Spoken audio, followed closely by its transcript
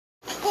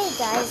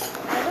guys,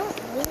 I don't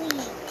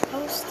really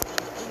post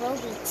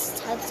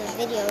Roblox types of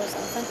videos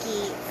on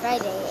Funky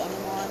Friday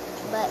anymore,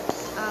 but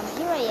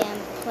here I am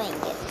playing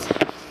it.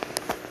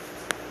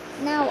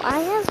 Now,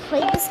 I have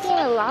played this game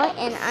a lot,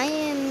 and I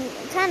am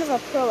kind of a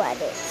pro at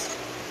it.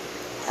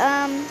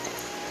 I'm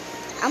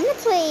gonna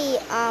play,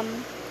 I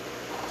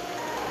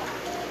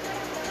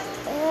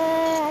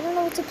don't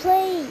know what to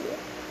play.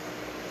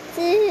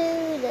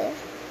 Dude.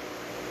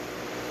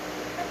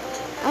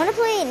 I wanna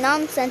play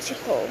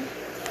nonsensical.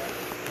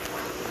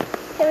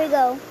 Here we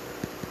go.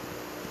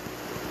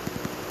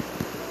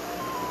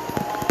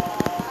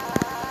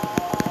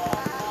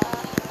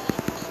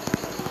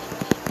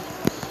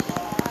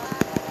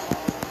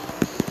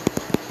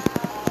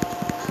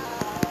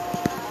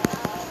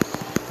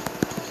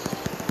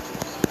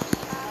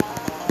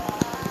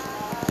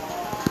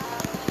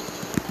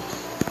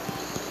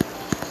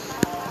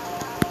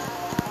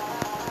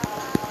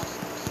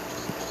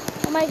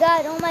 Oh my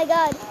god, oh my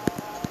god.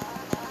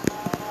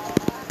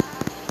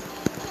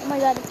 Oh my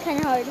god, it's kind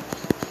of hard.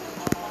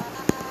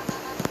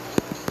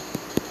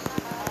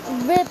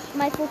 Rip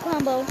my full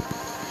combo.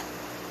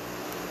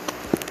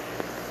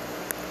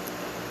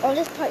 Oh,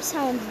 this part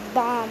sounds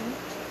bomb.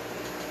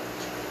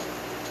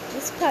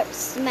 This part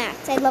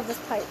smacks. I love this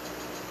part.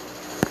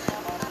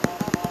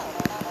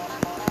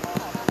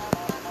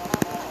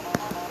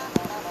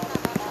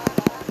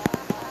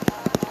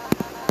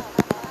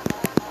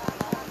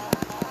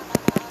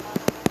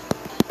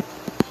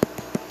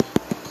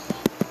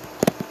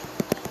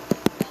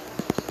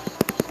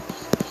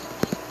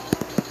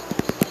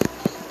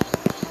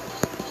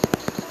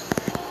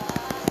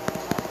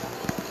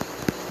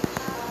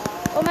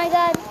 Oh my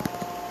god.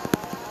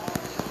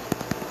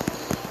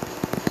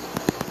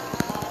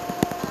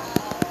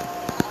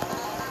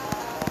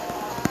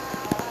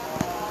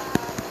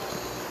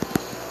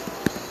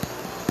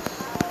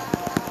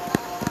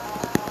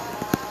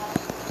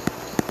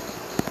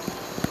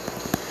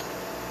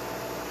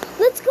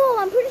 Let's go.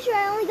 I'm pretty sure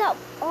I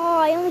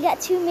only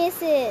got 2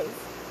 misses.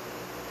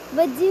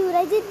 But dude,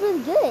 I did really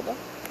good.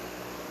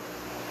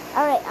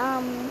 All right,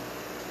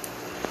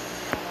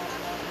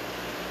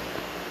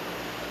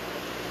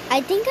 I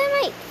think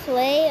I might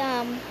play,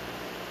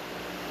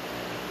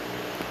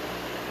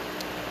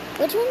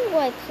 which one do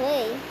I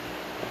play?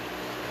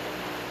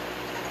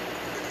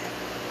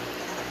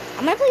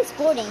 I'm gonna play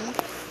sporting.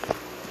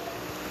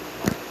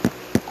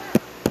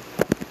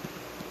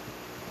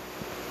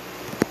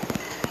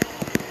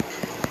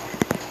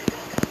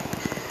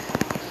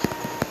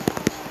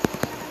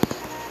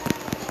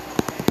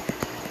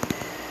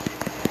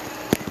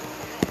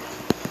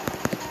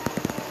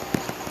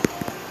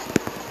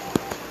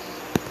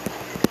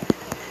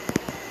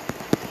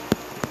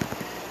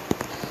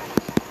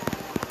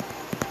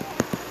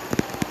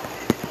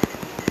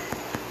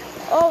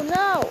 Oh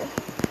no!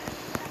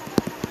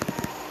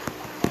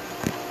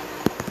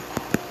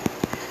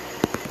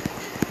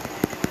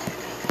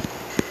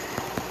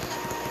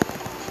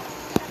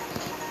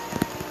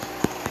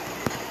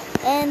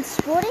 And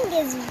sporting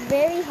is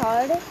very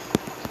hard.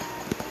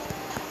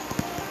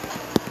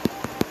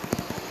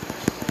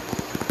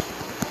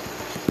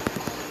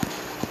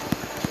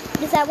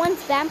 Because that one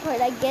spam part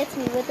that gets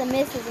me with the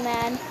misses,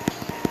 man.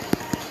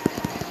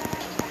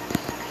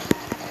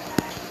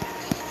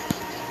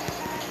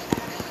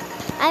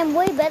 I'm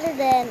way better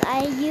than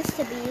I used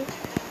to be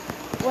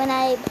when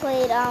I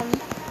played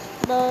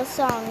those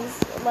songs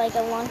like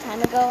a long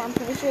time ago. I'm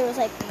pretty sure it was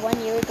like 1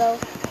 year ago.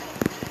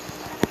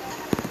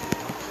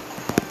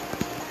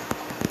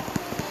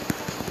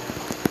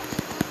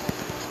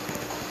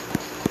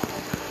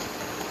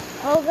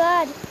 Oh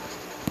god.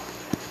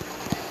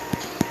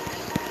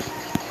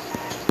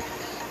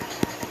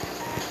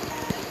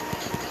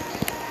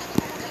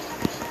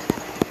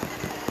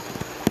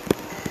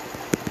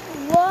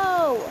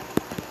 Whoa.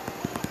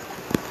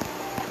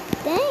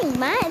 Dang,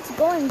 man, it's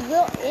going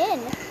real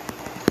in.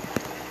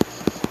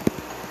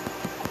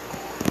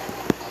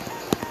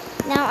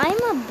 Now, I'm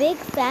a big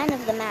fan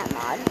of the map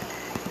mod.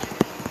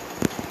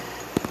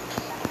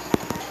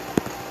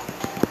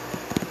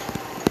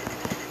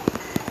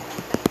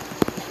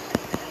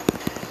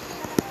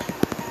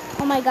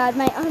 Oh my god,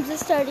 my arms are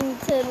starting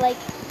to, like,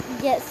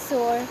 get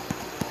sore.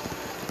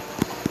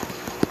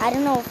 I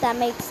don't know if that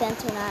makes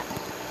sense or not.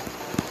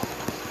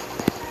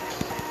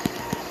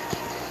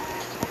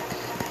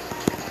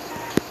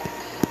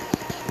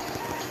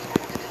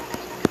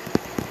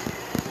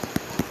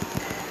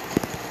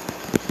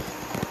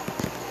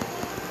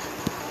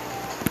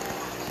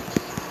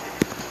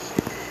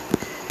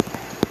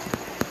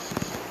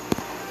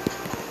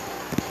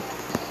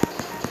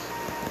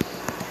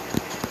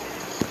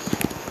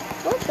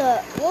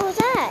 What was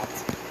that?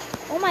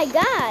 Oh my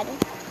god.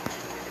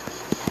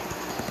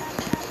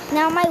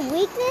 Now my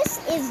weakness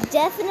is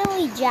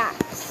definitely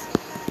jacks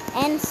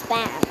and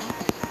spam.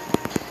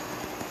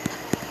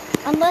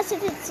 Unless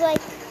if it's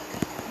like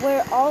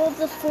where all of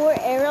the 4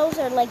 arrows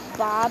are like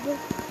Bob.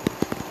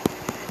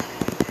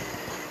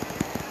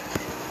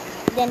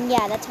 Then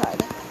yeah, that's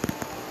hard.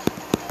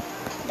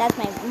 That's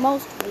my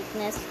most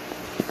weakness.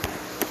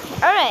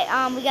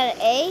 Alright, we got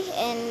an A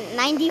and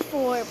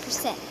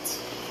 94%.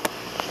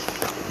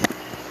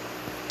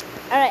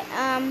 Alright,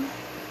 I'm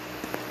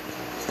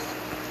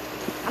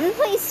gonna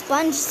play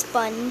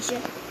Sponge.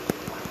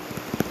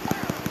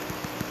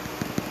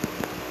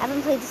 I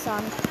haven't played the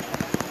song.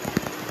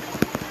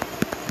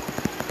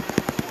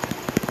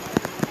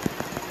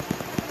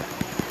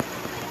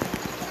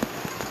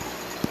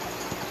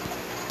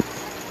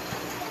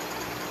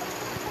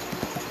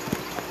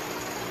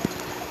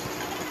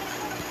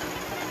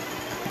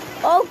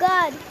 Oh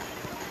God!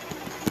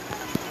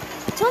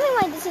 Tell me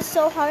why this is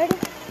so hard.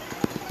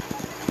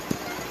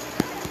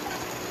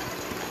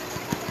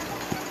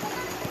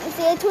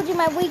 See, I told you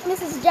my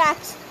weakness is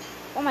jacked.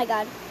 Oh my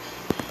God.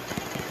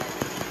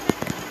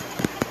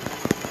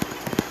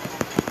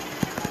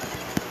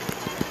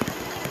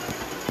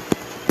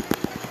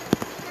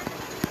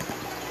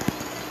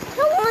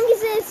 How long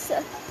is this?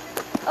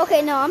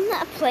 Okay, no, I'm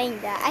not playing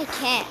that. I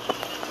can't.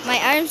 My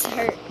arms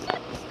hurt.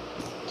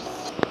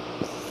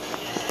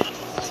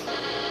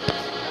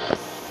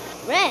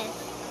 Red.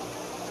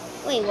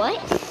 Wait, what?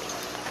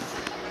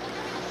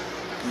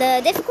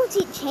 The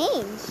difficulty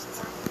changed.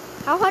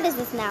 How hard is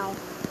this now?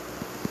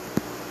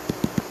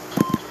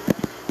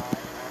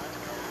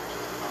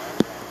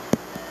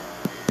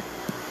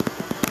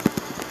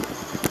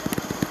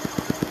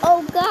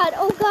 Oh God,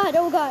 oh God,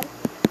 oh God.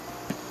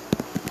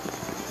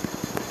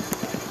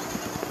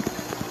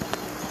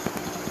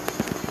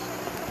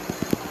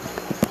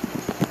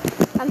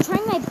 I'm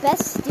trying my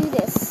best to do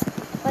this,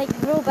 like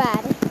real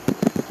bad.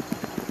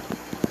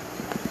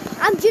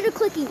 I'm jitter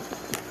clicking.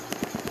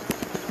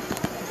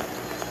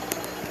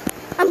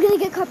 I'm gonna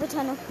get carpet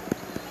tunnel.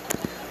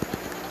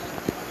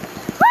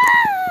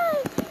 Ah!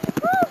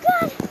 Oh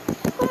God!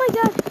 Oh my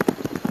God!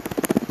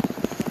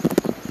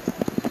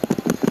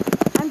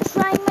 I'm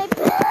trying my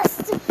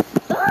best.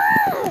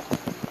 Ah!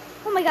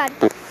 Oh my God!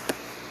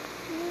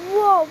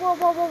 Whoa! Whoa!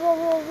 Whoa! Whoa!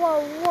 Whoa! Whoa!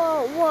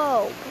 Whoa!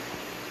 Whoa!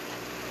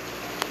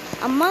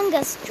 Among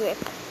Us drip.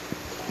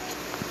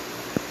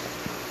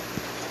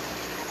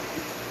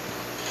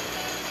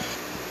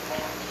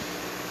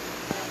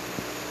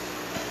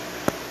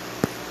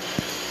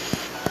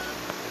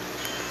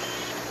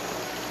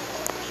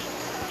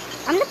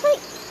 I'm gonna play.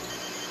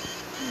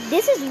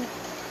 This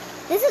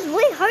is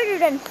way harder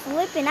than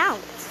flipping out.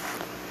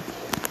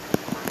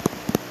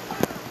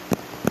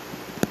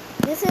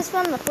 This is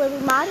from the Flippy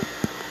mod.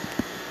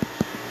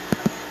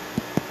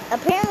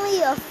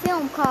 Apparently a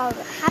film called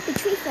Happy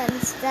Tree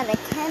Friends that I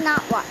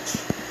cannot watch.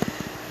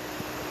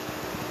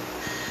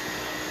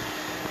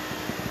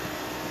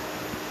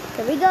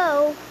 Here we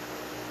go.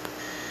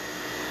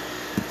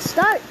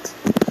 Start.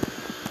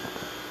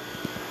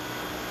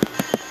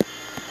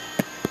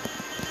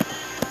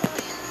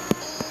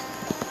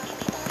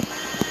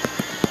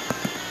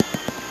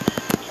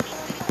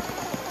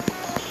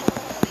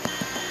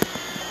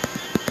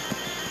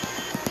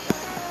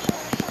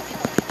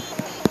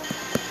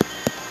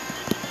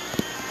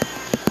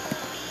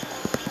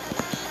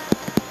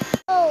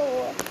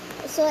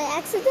 So I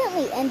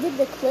accidentally ended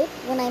the clip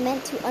when I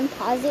meant to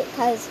unpause it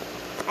because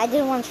I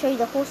didn't want to show you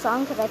the whole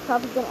song because I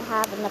probably didn't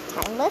have enough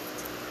time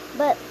left.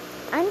 But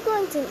I'm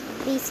going to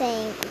be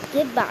saying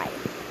goodbye.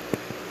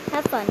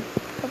 Have fun.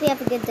 Hope you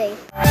have a good day.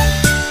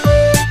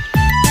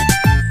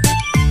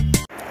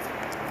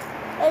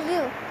 Hey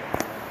you.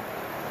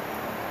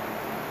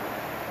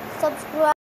 Subscribe.